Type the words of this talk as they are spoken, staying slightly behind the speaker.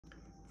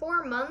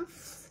4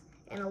 months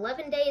and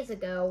 11 days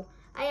ago,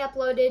 I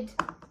uploaded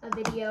a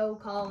video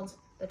called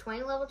the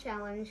 20 level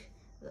challenge,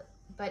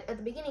 but at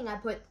the beginning I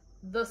put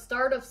the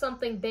start of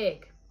something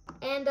big.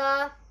 And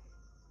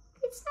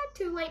it's not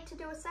too late to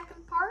do a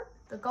second part.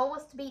 The goal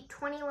was to beat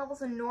 20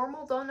 levels in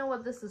normal. Don't know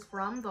what this is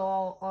from,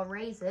 though I'll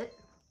raise it.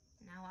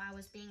 Now I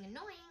was being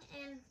annoying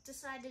and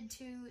decided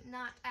to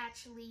not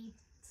actually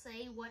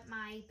say what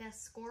my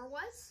best score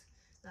was.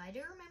 But I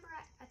do remember,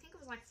 I think it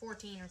was like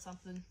 14 or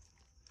something.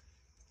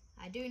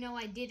 I do know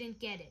I didn't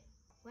get it.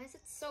 Why is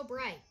it so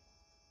bright?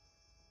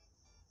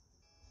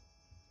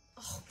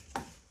 Oh,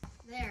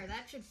 there,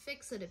 that should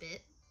fix it a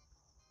bit.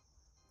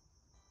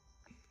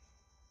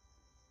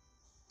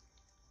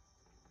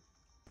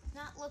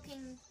 Not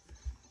looking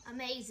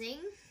amazing,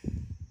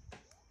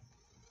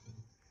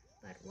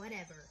 but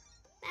whatever.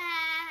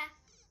 Ah!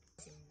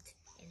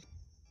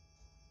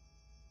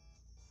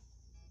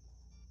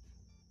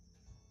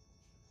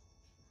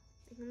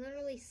 I can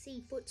literally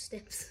see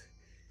footsteps.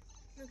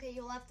 Okay,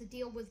 you'll have to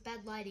deal with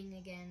bad lighting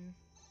again.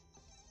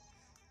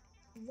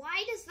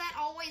 Why does that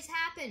always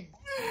happen?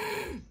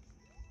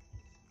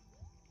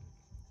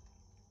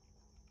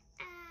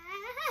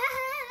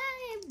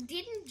 I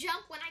didn't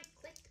jump when I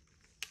clicked.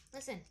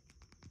 Listen,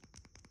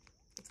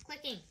 it's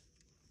clicking.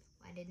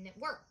 Why didn't it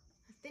work?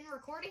 I've been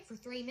recording for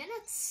 3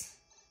 minutes.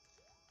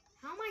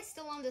 How am I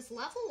still on this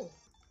level?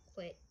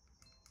 Quit.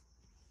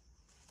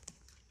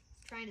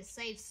 Trying to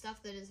save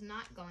stuff that is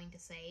not going to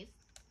save.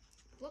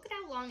 Look at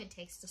how long it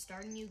takes to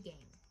start a new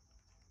game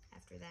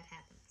after that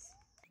happens.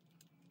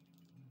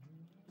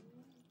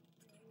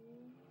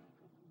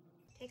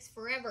 It takes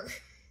forever.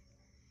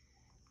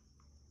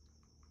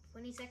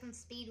 20-second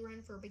speed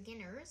run for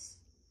beginners.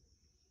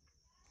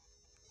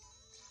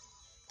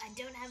 I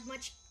don't have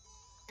much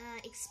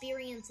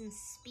experience in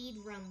speed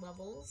run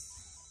levels,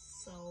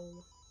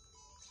 so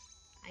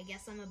I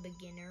guess I'm a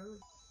beginner.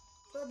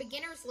 For a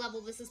beginner's level,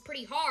 this is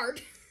pretty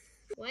hard.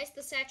 Why is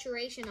the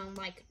saturation on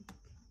like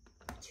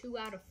 2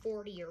 out of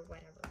 40 or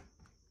whatever?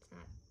 It's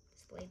not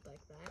displayed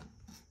like that.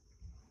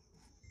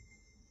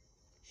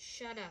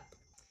 Shut up.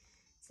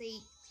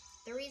 See,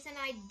 the reason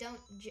I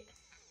don't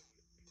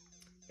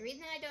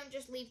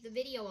just leave the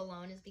video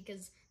alone is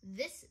because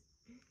this,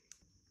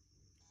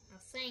 I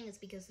was saying is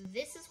because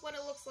this is what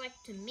it looks like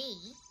to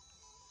me.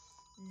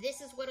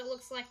 This is what it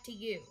looks like to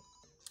you.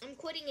 I'm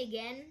quitting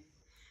again.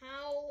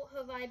 How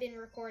have I been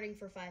recording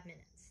for 5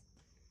 minutes?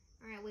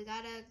 All right, we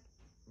gotta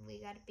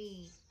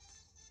be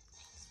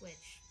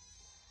switch.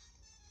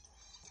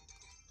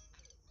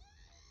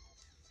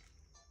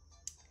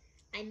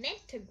 I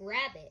meant to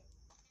grab it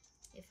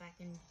if I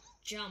can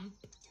jump.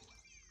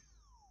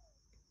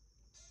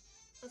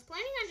 I was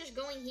planning on just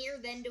going here,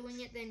 then doing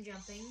it, then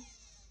jumping.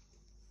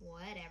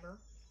 Whatever.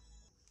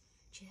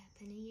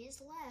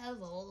 Japanese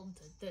level.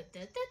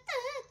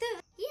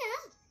 Yeah,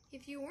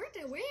 if you weren't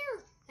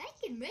aware, I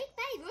can make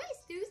my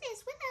voice do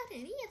this without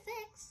any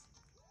effects.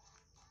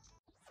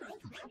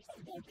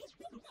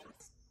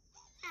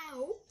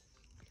 Ow.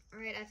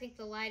 Alright, I think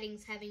the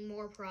lighting's having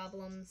more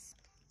problems.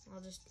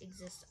 I'll just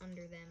exist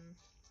under them.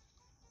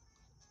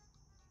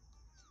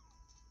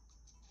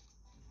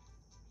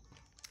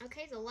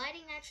 Okay, the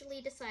lighting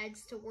actually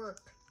decides to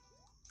work.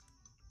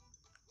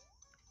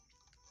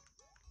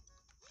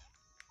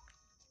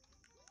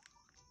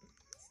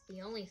 It's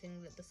the only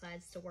thing that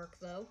decides to work,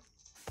 though.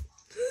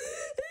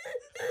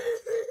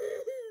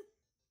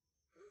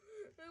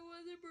 I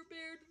wasn't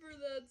prepared for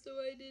that, so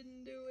I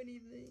didn't do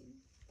anything.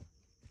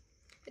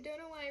 I don't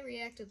know why I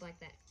reacted like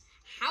that.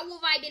 How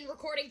have I been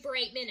recording for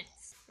 8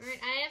 minutes?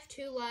 Alright, I have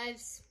 2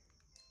 lives.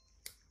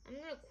 I'm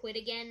gonna quit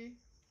again.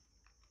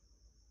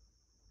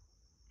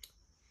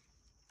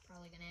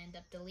 Probably gonna end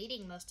up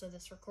deleting most of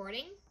this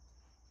recording.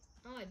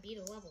 Oh, I beat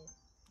a level.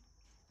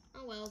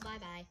 Oh well,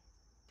 bye-bye.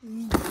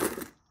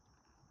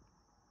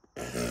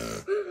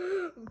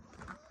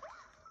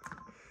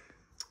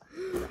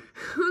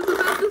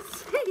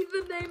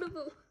 The name of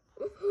the...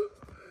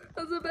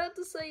 I was about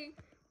to say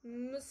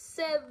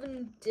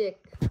Msevendik,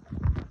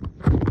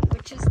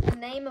 which is the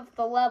name of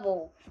the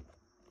level.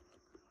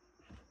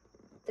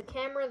 The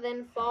camera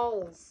then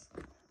falls.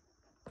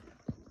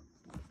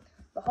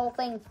 The whole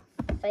thing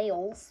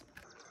fails.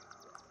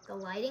 The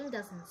lighting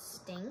doesn't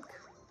stink,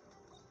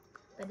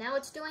 but now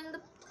it's doing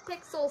the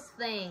pixels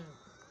thing.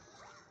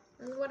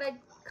 This is what I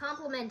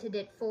complimented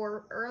it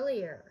for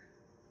earlier.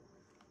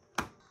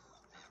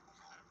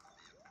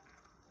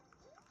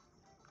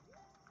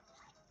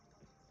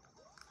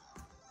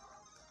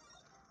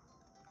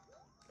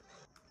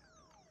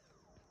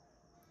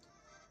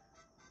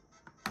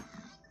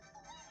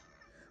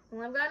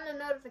 Well, I've gotten a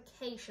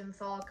notification,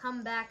 so I'll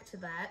come back to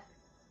that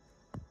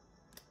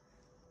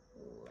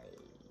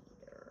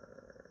later.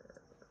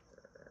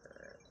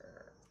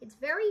 It's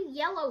very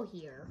yellow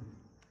here.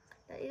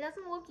 It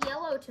doesn't look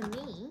yellow to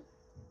me.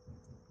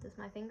 Does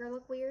my finger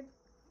look weird?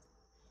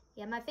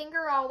 Yeah, my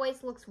finger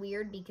always looks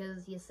weird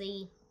because, you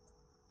see,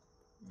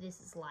 this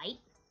is light.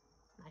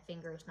 My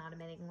finger is not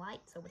emitting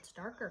light, so it's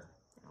darker.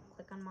 And I'll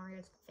click on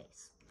Mario's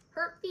face.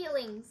 Hurt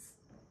feelings.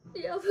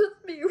 Yeah,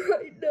 that's me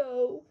right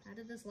now.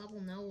 this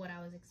level know what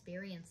I was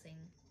experiencing?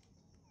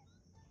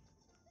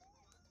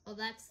 Oh,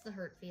 that's the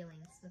hurt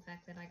feelings. The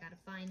fact that I gotta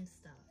find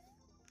stuff.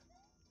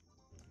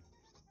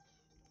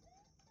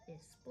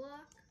 This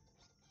block.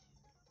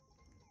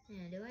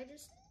 And do I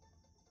just...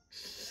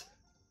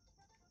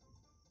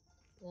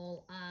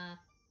 Well,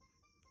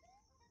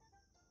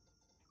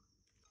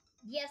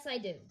 yes, I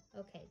do.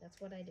 Okay,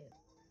 that's what I do.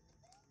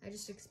 I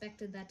just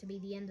expected that to be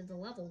the end of the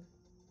level.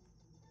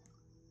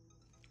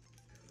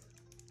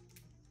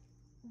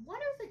 What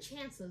are the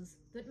chances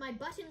that my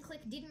button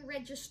click didn't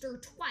register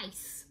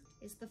twice?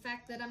 Is the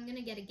fact that I'm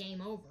gonna get a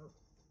game over.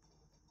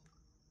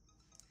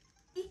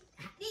 It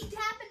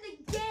happened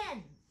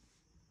again!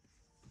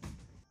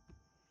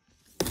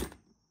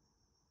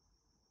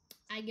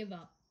 I give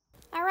up.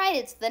 Alright,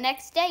 it's the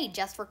next day.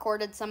 Just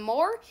recorded some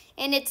more,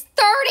 and it's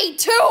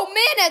 32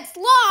 minutes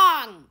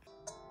long!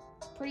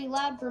 Pretty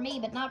loud for me,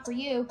 but not for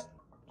you.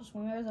 Just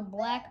when there's a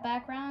black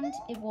background,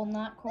 it will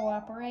not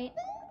cooperate.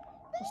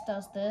 Just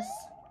does this.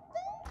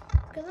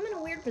 Because I'm in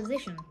a weird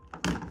position.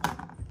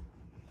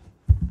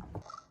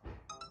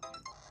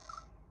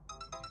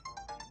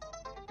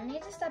 I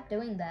need to stop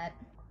doing that.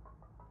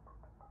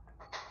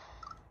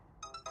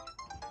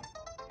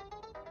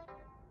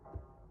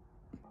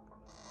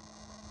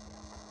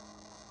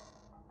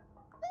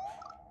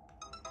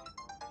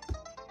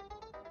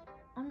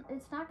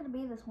 It's not going to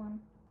be this one.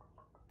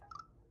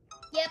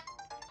 Yep.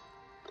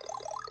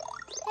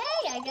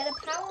 Hey, I get a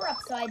power-up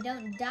so I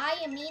don't die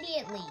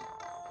immediately.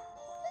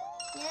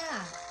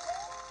 Yeah.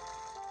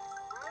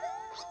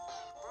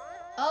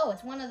 Oh,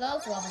 it's one of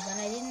those levels and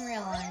I didn't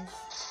realize.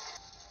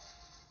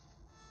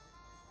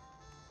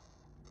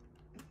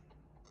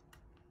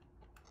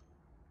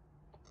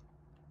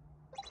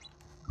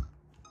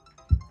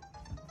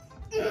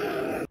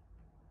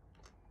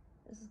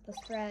 This is the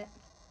strat.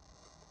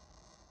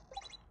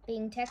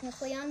 Being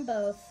technically on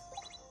both.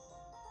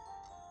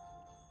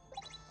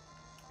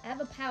 I have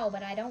a POW,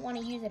 but I don't want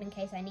to use it in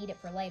case I need it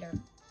for later.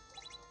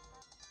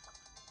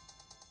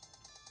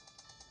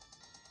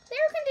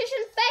 Air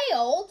condition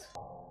failed?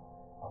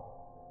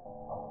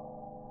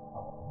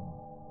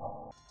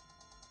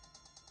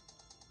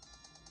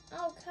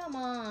 Oh, come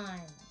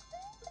on.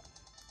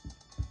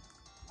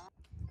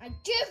 I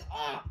give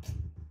up.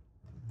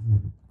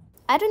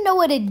 I don't know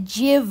what a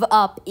give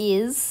up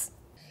is.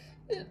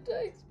 It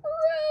takes forever.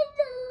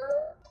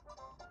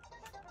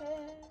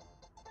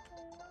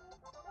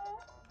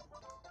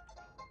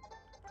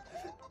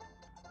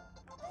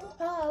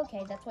 Oh,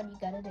 okay, that's what you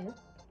gotta do.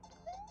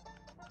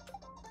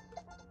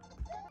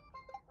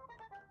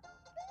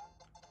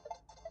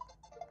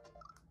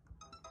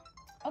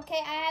 Okay,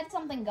 I had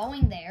something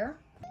going there.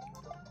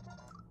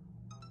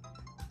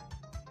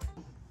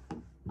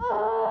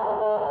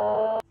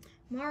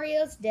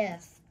 Mario's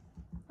death.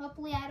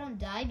 Hopefully I don't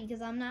die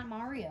because I'm not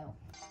Mario.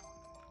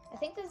 I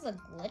think this is a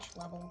glitch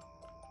level.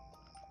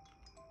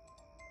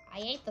 I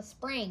ate the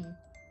spring.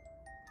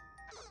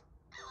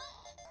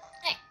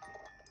 Hey.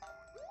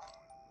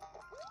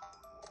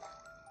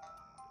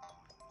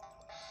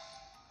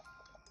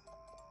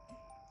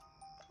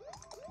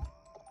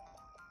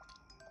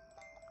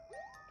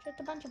 Just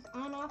a bunch of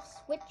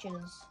on-off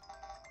switches.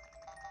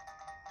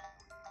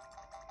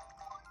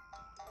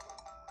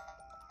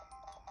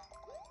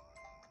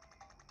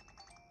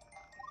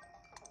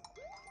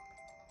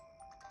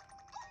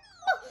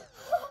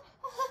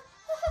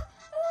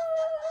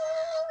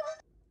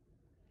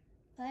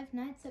 Five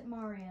Nights at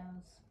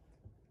Mario's.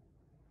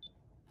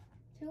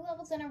 2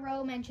 levels in a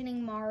row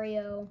mentioning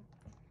Mario.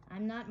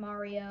 I'm not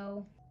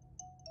Mario.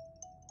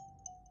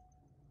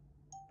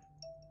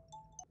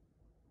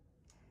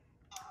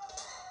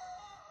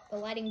 The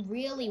lighting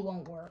really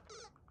won't work.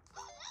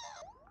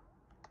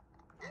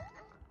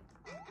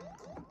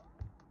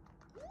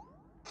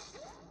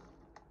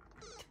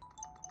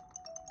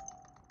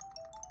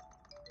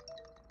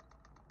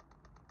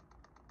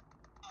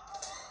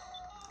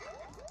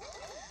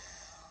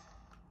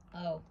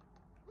 Oh.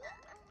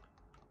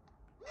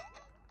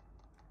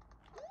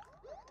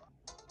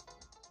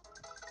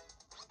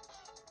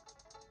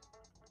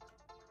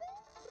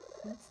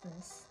 What's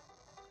this?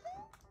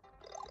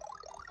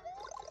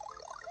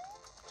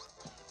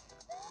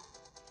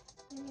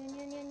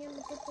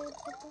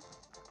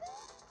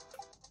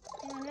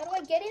 And how do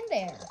I get in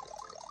there?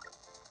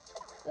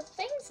 The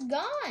thing's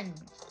gone.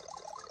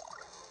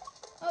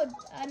 Oh,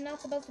 I'm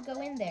not supposed to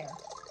go in there.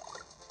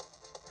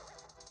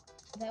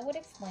 That would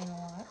explain a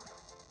lot.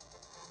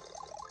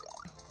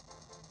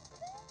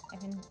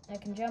 I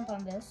can jump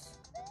on this.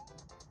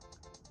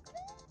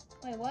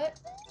 Wait, what?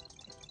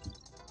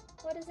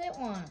 What does it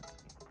want?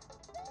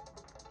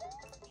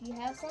 Do you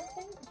have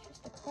something? It's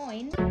just a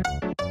coin.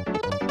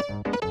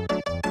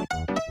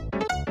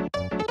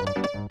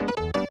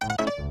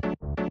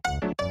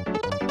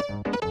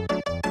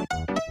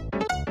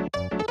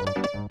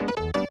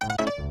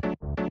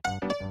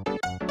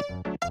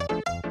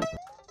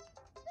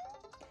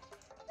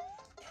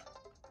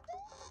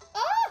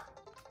 'Ah!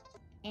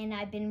 And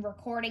I've been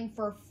recording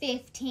for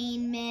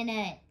 15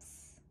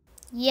 minutes.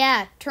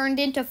 Yeah, turned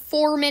into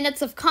 4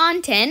 minutes of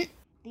content.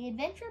 The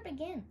adventure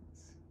begins.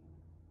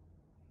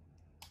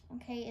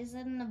 Okay, is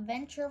it an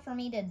adventure for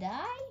me to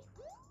die?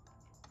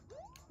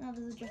 No,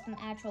 this is just an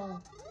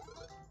actual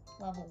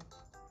level.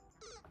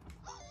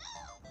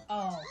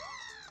 Oh.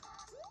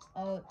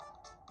 Oh.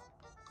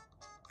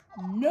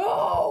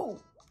 No!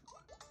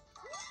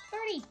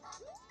 30.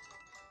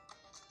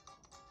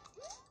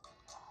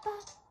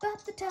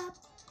 Bop the top.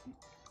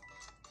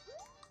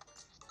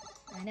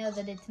 I know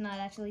that it's not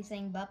actually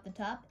saying bop the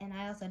top, and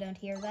I also don't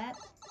hear that.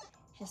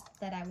 Just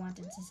that I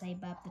wanted to say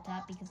bop the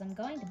top because I'm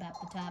going to bop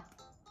the top.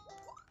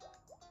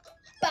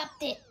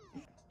 Bopped it!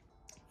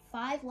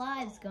 5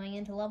 lives going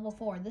into level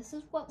 4. This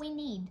is what we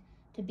need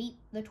to beat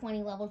the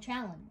 20 level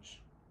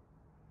challenge.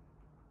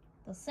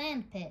 The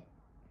sand pit.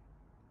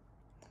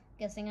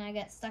 Guessing I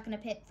get stuck in a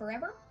pit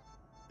forever?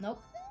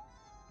 Nope.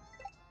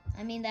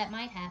 I mean, that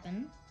might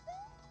happen.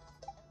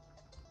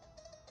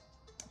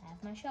 I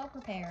have my shell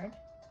prepared.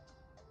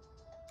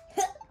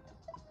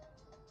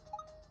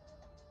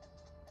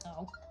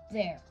 Oh,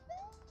 there.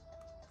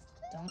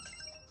 Don't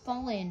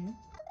fall in.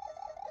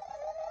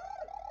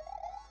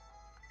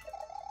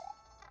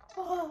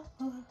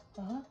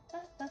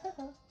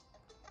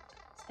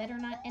 This better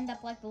not end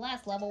up like the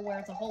last level where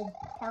it's a whole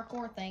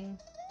parkour thing.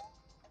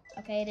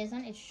 Okay, it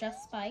isn't. It's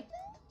just Spike.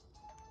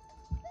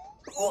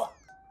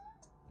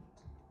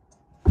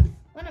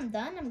 When I'm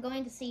done, I'm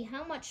going to see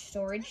how much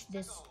storage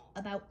this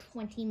about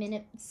 20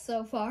 minutes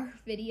so far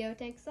video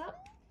takes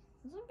up.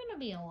 This is going to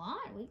be a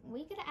lot.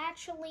 We could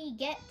actually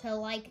get to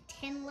like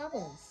 10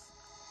 levels.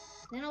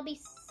 Then I'll be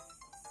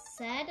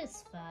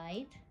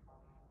satisfied.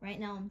 Right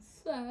now I'm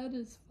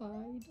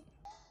satisfied.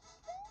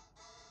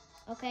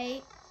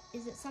 Okay,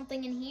 is it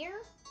something in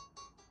here?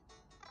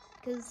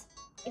 Because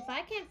if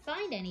I can't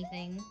find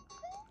anything,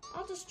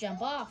 I'll just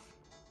jump off.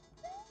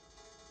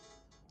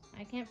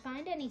 I can't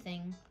find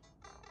anything.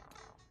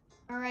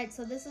 Alright,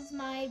 so this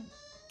might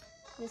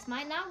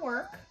not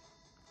work.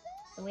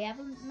 So we have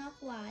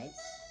enough lives.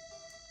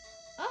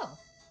 Oh.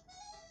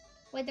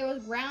 Wait, there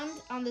was ground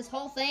on this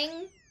whole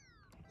thing?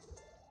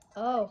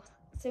 Oh,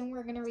 soon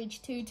we're gonna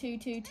reach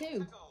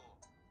 2222.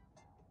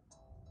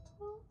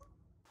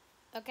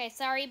 Okay,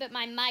 sorry, but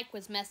my mic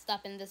was messed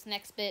up in this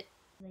next bit.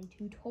 The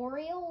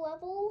tutorial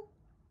level?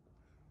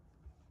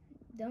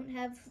 Don't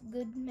have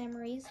good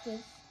memories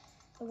with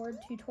the word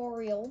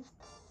tutorial.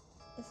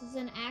 This is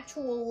an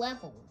actual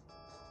level.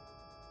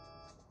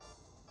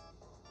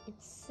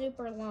 It's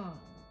super long.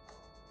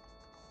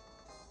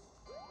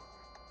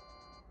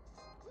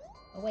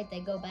 Oh wait, they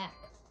go back.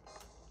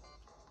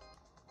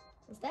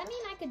 Does that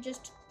mean I could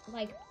just,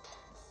 like,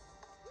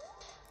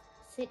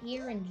 sit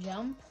here and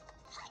jump?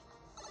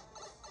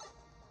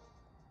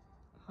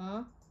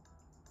 Huh?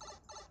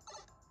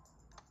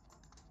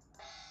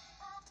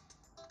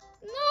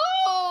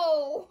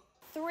 No!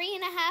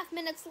 3.5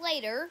 minutes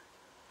later,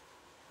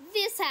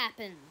 this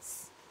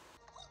happens.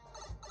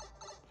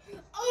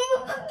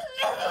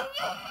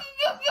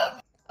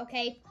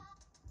 Okay.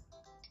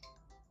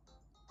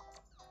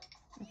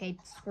 Okay,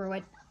 screw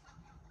it.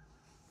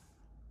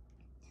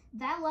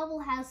 That level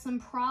has some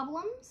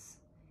problems,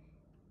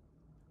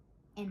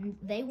 and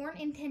they weren't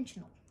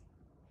intentional.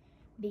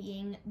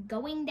 Being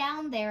going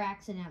down there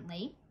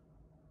accidentally,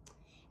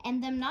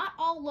 and them not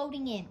all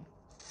loading in.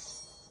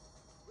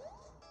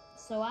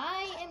 So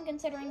I am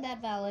considering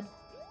that valid.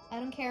 I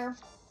don't care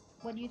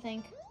what you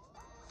think.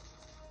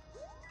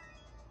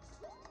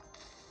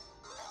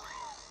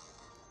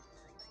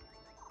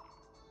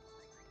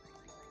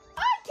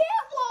 I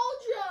can't wall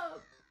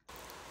jump!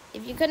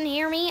 If you couldn't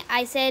hear me,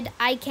 I said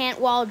I can't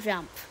wall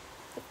jump.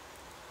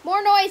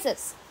 More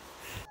noises.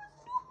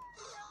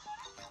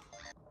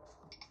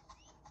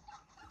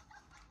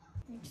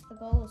 Reach the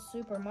goal of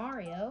Super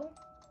Mario.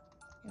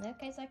 In that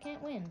case, I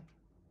can't win.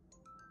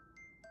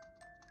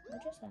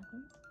 What just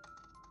happened?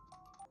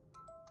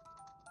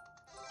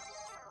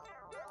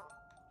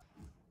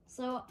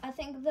 So I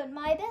think that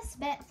my best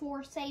bet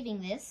for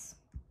saving this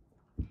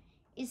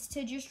is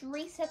to just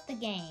reset the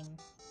game.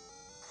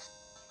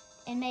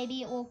 And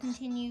maybe it will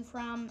continue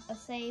from a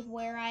save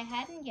where I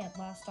hadn't yet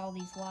lost all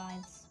these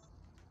lives.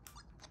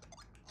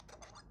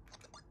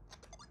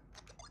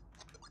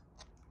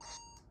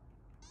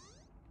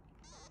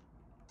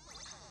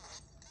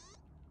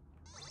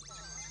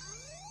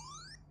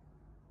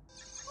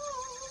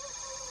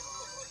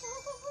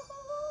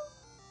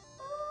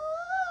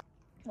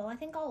 Well, I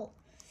think I'll...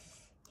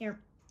 Here,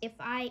 if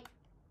I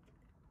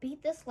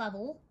beat this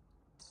level...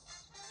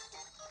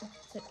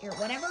 So here,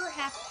 whatever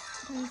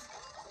happens...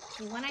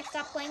 See, when I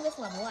stop playing this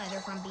level, either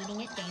from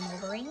beating it, game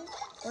overing,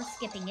 or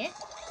skipping it,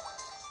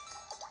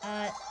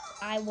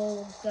 I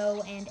will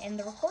go and end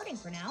the recording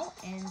for now,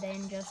 and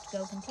then just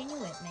go continue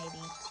it,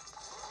 maybe.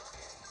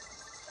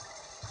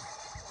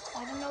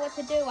 I don't know what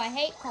to do. I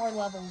hate car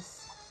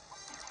levels.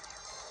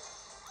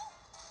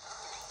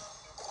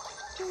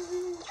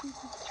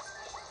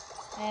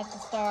 I have to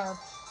starve.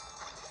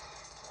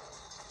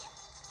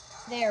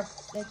 There.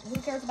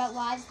 Who cares about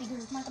lives?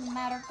 Because it's not going to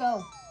matter.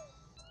 Go.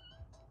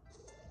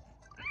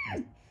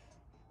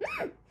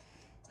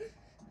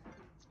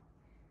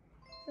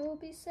 It will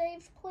be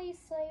saved. Please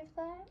save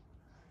that.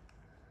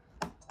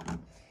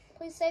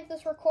 Please save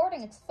this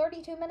recording. It's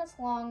 32 minutes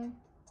long.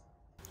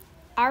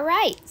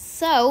 Alright,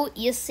 so,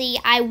 you see,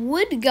 I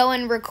would go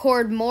and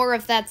record more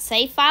of that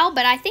save file,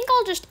 but I think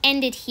I'll just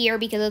end it here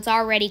because it's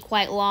already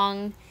quite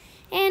long.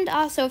 And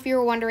also, if you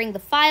were wondering the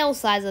file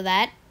size of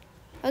that,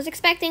 I was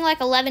expecting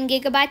like 11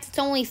 gigabytes. It's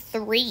only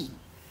 3.